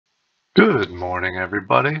Good morning,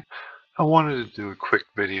 everybody. I wanted to do a quick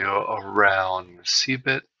video around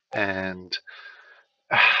CBIT and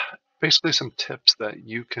basically some tips that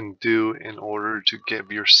you can do in order to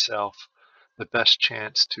give yourself the best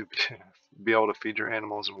chance to be able to feed your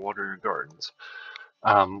animals and water your gardens.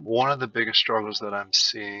 One of the biggest struggles that I'm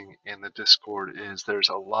seeing in the Discord is there's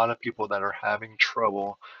a lot of people that are having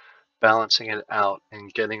trouble balancing it out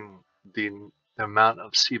and getting the amount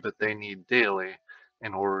of CBIT they need daily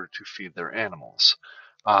in order to feed their animals.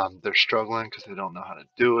 They're struggling because they don't know how to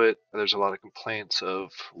do it. There's a lot of complaints of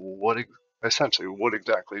essentially what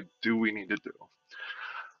exactly do we need to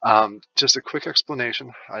do. Just a quick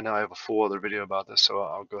explanation. I know I have a full other video about this, so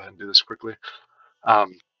I'll go ahead and do this quickly.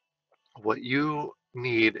 Um, what you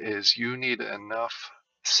need is you need enough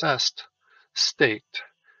SEST staked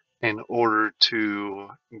in order to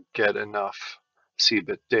get enough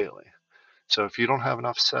CBIT daily. So if you don't have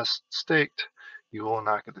enough SEST staked, you will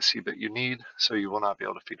not get the CBIT you need, so you will not be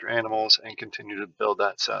able to feed your animals and continue to build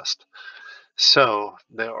that SEST. So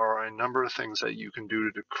there are a number of things that you can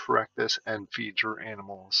do to correct this and feed your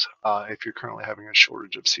animals if you're currently having a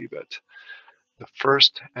shortage of CBIT. The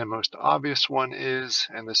first and most obvious one is,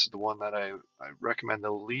 and this is the one that I recommend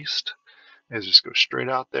the least, is just go straight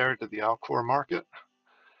out there to the Alcor market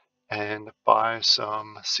and buy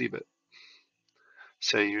some CBIT.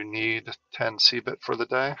 Say you need 10 CBIT for the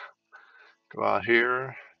day, go out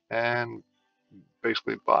here and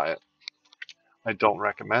basically buy it. I don't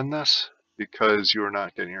recommend this because you are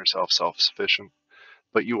not getting yourself self-sufficient,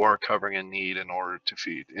 but you are covering a need in order to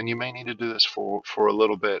feed. And you may need to do this for a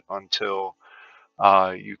little bit until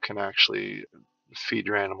you can actually feed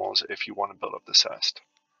your animals if you want to build up the SEST.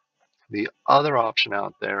 The other option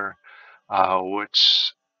out there,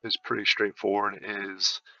 which is pretty straightforward,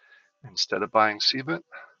 is instead of buying CBIT,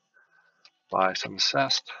 buy some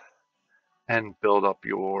SEST and build up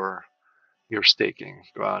your staking.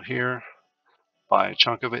 Go out here, buy a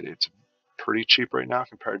chunk of it. It's pretty cheap right now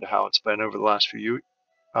compared to how it's been over the last few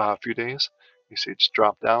days. You see it's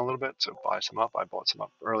dropped down a little bit, so buy some up. I bought some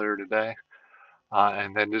up earlier today,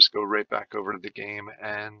 and then just go right back over to the game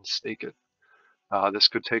and stake it. This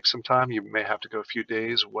could take some time. You may have to go a few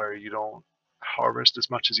days where you don't harvest as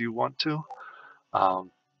much as you want to,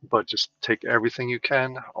 but just take everything you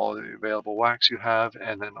can, all the available wax you have,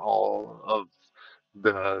 and then all of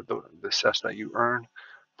the SEST that you earn,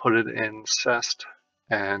 put it in SEST,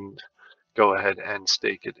 and go ahead and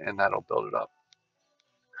stake it, and that'll build it up.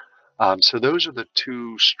 So those are the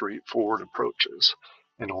two straightforward approaches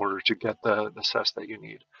in order to get the SEST that you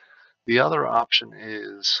need. The other option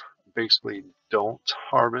is basically don't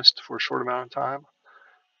harvest for a short amount of time.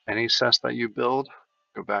 Any SEST that you build,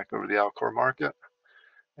 go back over to the Alcor market,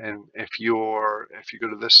 and if you go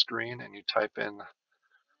to this screen and you type in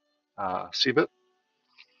CBIT,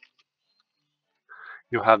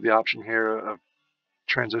 you'll have the option here of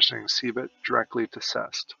transitioning CBIT directly to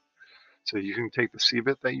SEST. So you can take the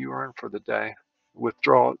CBIT that you earn for the day,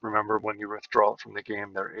 withdraw it. Remember, when you withdraw it from the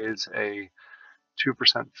game, there is a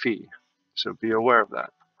 2% fee. So be aware of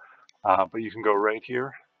that. But you can go right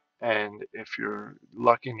here, and if you're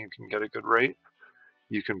lucky and you can get a good rate,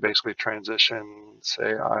 you can basically transition.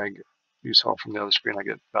 Say you saw from the other screen, I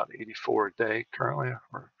get about 84 a day currently,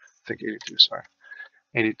 or I think 82, sorry,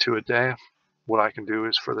 82 a day. What I can do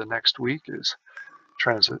is for the next week is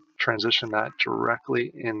transition that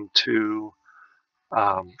directly into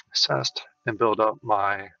SEST and build up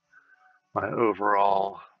my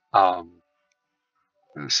overall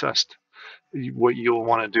SEST. What you'll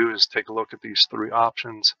want to do is take a look at these three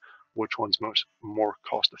options, which one's more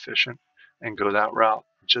cost efficient, and go that route.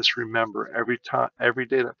 Just remember, every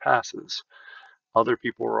day that passes, other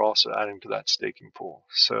people are also adding to that staking pool.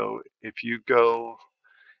 So if you go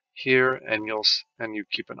here and you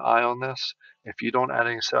keep an eye on this, if you don't add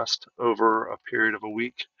any SEST over a period of a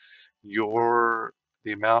week,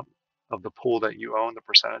 the amount of the pool that you own, the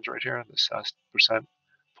percentage right here, the SEST percent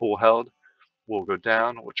pool held, will go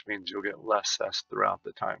down, which means you'll get less SEST throughout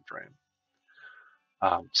the time frame.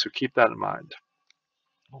 So keep that in mind.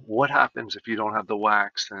 What happens if you don't have the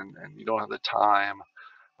wax and you don't have the time,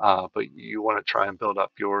 but you want to try and build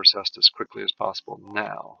up your SEST as quickly as possible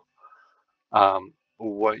now?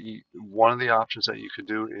 One of the options that you could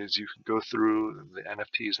do is you could go through the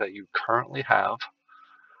NFTs that you currently have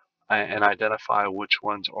and identify which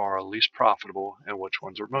ones are least profitable and which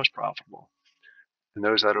ones are most profitable. And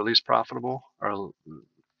those that are least profitable are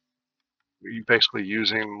basically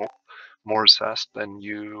using more SEST than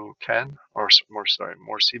you can, or more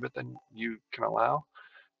CBIT than you can allow.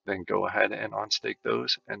 Then go ahead and unstake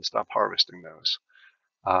those and stop harvesting those.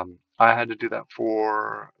 I had to do that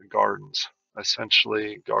for gardens.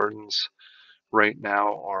 essentially gardens right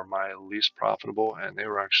now are my least profitable, and they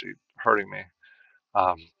were actually hurting me.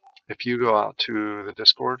 Um, if you go out to the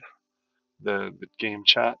Discord, the game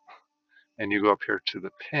chat, and you go up here to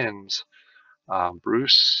the pins,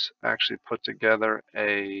 Bruce actually put together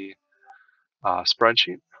a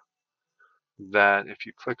spreadsheet that if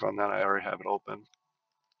you click on that, I already have it open.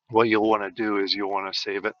 What you'll want to do is you'll want to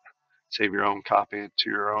save your own copy to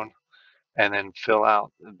your own, and then fill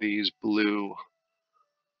out these blue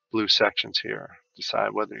sections here.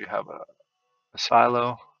 Decide whether you have a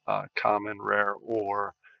silo, common, rare,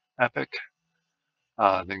 or epic.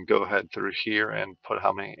 Then go ahead through here and put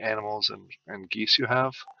how many animals and geese you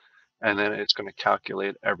have, and then it's going to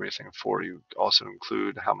calculate everything for you. Also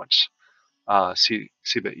include how much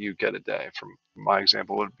CBIT you get a day. From my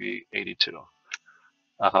example would be 82.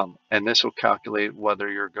 And this will calculate whether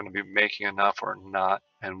you're going to be making enough or not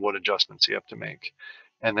and what adjustments you have to make.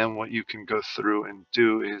 And then what you can go through and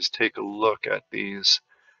do is take a look at these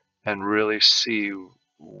and really see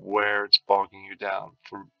where it's bogging you down.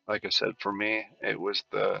 For, like I said, for me, it was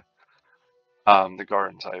the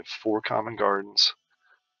gardens. I have 4 common gardens.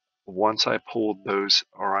 Once I pulled those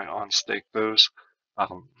or I unstaked those,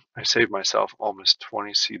 I saved myself almost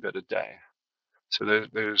 20 CBIT a day. So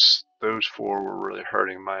those 4 were really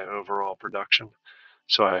hurting my overall production.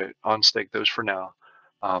 So I unstaked those for now.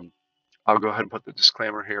 I'll go ahead and put the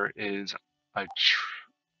disclaimer here is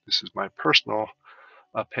this is my personal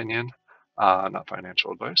opinion, not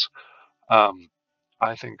financial advice. Um,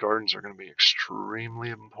 I think gardens are going to be extremely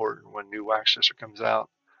important when new wax sister comes out.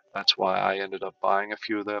 That's why I ended up buying a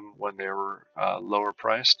few of them when they were lower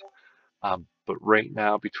priced. But right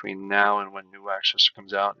now, between now and when new wax sister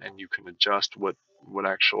comes out, and you can adjust what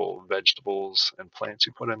actual vegetables and plants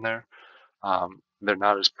you put in there, they're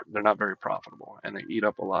not very profitable, and they eat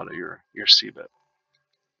up a lot of your CBIT.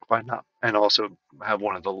 By not, and also have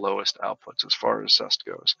one of the lowest outputs as far as SEST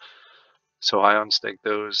goes. So I unstaked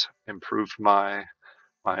those, improved my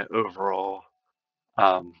overall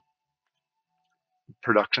um,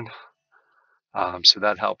 production. So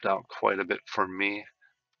that helped out quite a bit for me.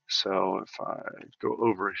 So if I go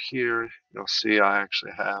over here, you'll see I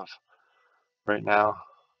actually have right now,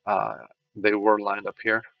 uh, they were lined up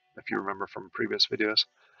here. If you remember from previous videos,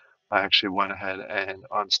 I actually went ahead and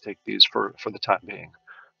unstaked these for the time being.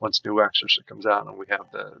 Once new exercise comes out and we have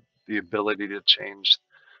the ability to change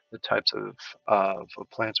the types of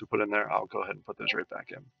plants we put in there, I'll go ahead and put those right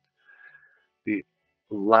back in. The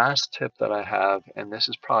last tip that I have, and this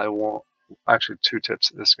is probably one, actually 2 tips.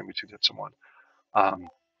 This is going to be 2 tips in one.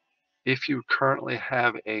 If you currently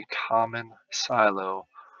have a common silo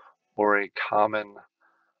or a common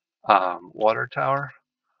water tower,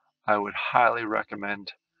 I would highly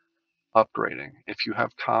recommend upgrading. If you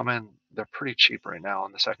have common, they're pretty cheap right now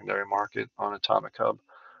on the secondary market on Atomic Hub.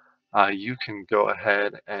 You can go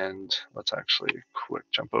ahead and let's actually quick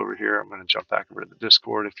jump over here. I'm going to jump back over to the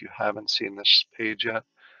Discord. If you haven't seen this page yet,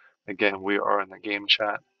 again, we are in the game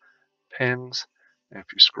chat pins. And if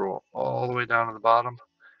you scroll all the way down to the bottom,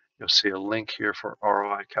 you'll see a link here for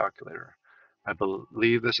ROI calculator. I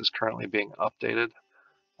believe this is currently being updated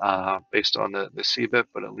based on the CBIT,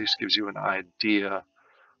 but at least gives you an idea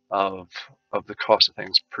of the cost of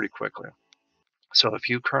things pretty quickly. So if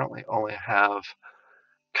you currently only have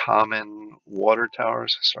common water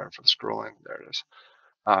towers, sorry for the scrolling, there it is,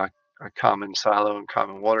 a common silo and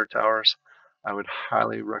common water towers, I would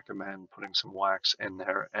highly recommend putting some wax in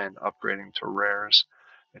there and upgrading to rares.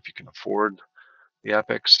 If you can afford the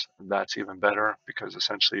epics, that's even better because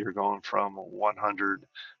essentially you're going from 100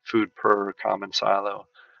 food per common silo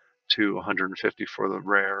to 150 for the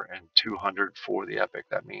rare and 200 for the epic.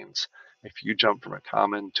 That means if you jump from a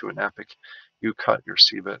common to an epic, you cut your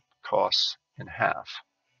CBIT costs in half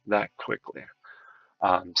that quickly.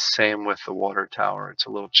 Same with the water tower. It's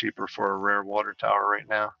a little cheaper for a rare water tower right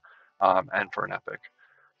now and for an epic.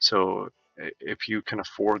 So if you can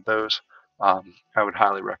afford those, I would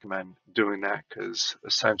highly recommend doing that because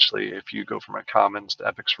essentially if you go from a commons to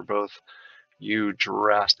epics for both, you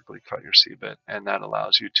drastically cut your CBIT, and that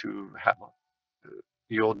allows you to have,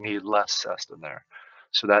 you'll need less SEST in there.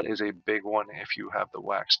 So that is a big one if you have the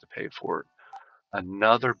wax to pay for it.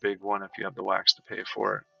 Another big one if you have the wax to pay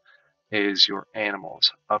for it is your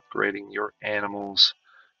animals, upgrading your animals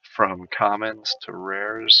from commons to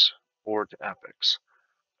rares or to epics.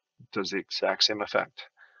 It does the exact same effect.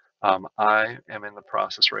 I am in the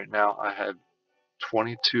process right now. I had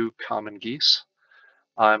 22 common geese.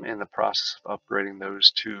 I'm in the process of upgrading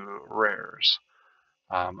those to rares.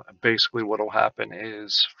 Basically, what will happen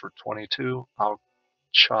is for 22, I'll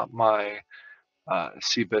chop my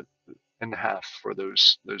CBIT in half for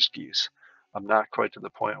those geese. I'm not quite to the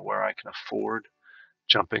point where I can afford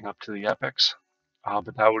jumping up to the epics,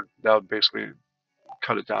 but that would basically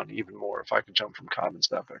cut it down even more if I could jump from commons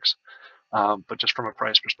to epics. But just from a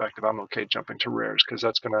price perspective, I'm okay jumping to rares because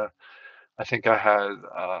that's gonna. I think I had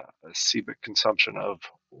a CBIT consumption of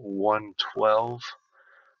 112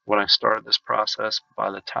 when I started this process.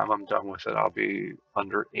 By the time I'm done with it, I'll be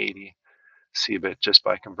under 80 CBIT just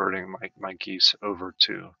by converting my geese over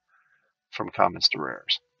to from commons to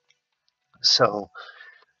rares. So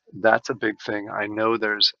that's a big thing. I know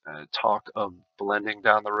there's talk of blending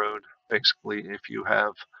down the road. Basically, if you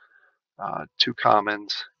have two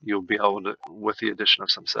commons, you'll be able to, with the addition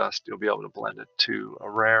of some SEST, you'll be able to blend it to a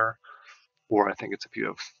rare. Or I think it's if you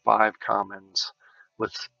have five commons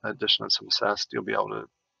with addition of some SEST, you'll be able to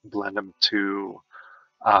blend them to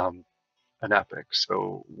um, an epic.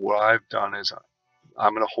 So what I've done is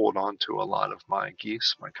I'm going to hold on to a lot of my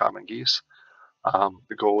geese, my common geese.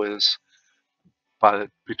 The goal is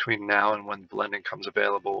between now and when blending comes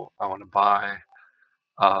available, I want to buy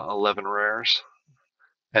 11 rares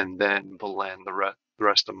and then blend the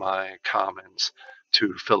rest of my commons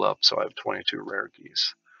to fill up. So I have 22 rare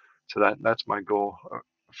geese. So that's my goal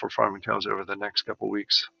for Farming Tales over the next couple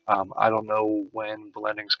weeks. I don't know when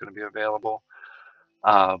blending is going to be available,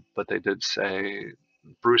 but they did say,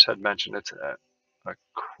 Bruce had mentioned it's a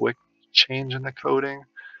quick change in the coding,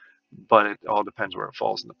 but it all depends where it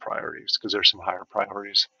falls in the priorities because there's some higher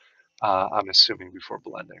priorities, I'm assuming, before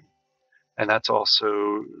blending. And that's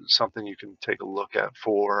also something you can take a look at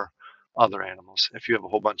for other animals. If you have a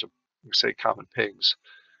whole bunch of, say, common pigs,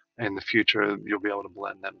 in the future, you'll be able to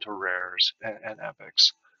blend them to rares and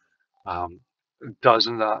epics.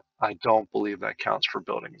 Doesn't that, I don't believe that counts for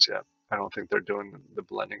buildings yet. I don't think they're doing the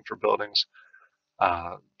blending for buildings,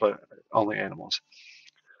 but only animals.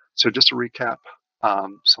 So just to recap,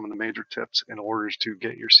 some of the major tips in order to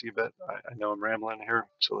get your CBIT. I know I'm rambling here,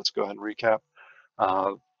 so let's go ahead and recap.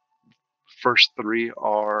 Uh, First three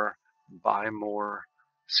are buy more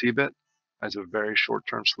CBIT as a very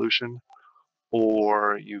short-term solution,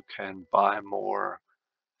 or you can buy more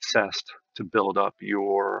SEST to build up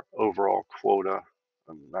your overall quota,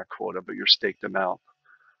 not quota, but your staked amount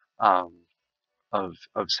um, of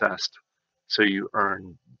SEST, so you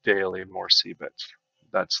earn daily more CBITs.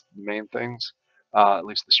 That's the main things, at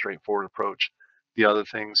least the straightforward approach. The other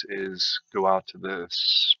things is go out to the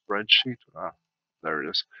spreadsheet. There it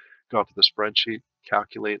is. Go out to the spreadsheet,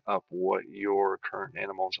 calculate up what your current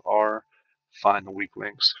animals are, find the weak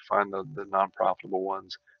links, find the non-profitable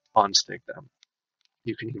ones, unstake them.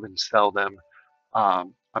 You can even sell them.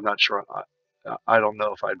 I'm not sure. I don't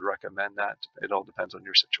know if I'd recommend that. It all depends on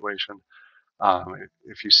your situation.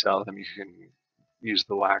 If you sell them, you can use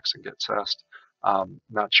the wax and get cessed.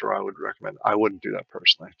 Not sure I would recommend. I wouldn't do that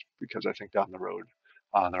personally because I think down the road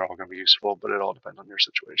they're all going to be useful, but it all depends on your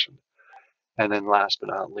situation. And then last but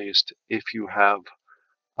not least, if you have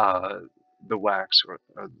uh, the wax or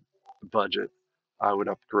the budget, I would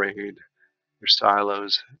upgrade your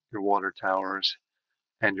silos, your water towers,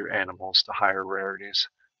 and your animals to higher rarities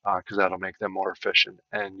because that'll make them more efficient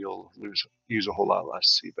and you'll use a whole lot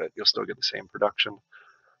less CBIT. You'll still get the same production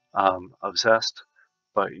of zest,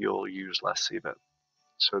 but you'll use less CBIT.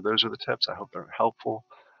 So those are the tips. I hope they're helpful.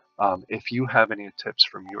 If you have any tips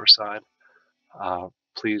from your side,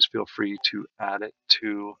 please feel free to add it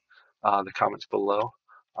to the comments below.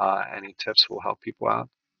 Any tips will help people out.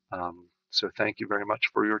 So thank you very much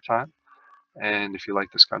for your time. And if you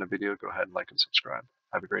like this kind of video, go ahead and like and subscribe.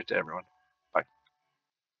 Have a great day, everyone.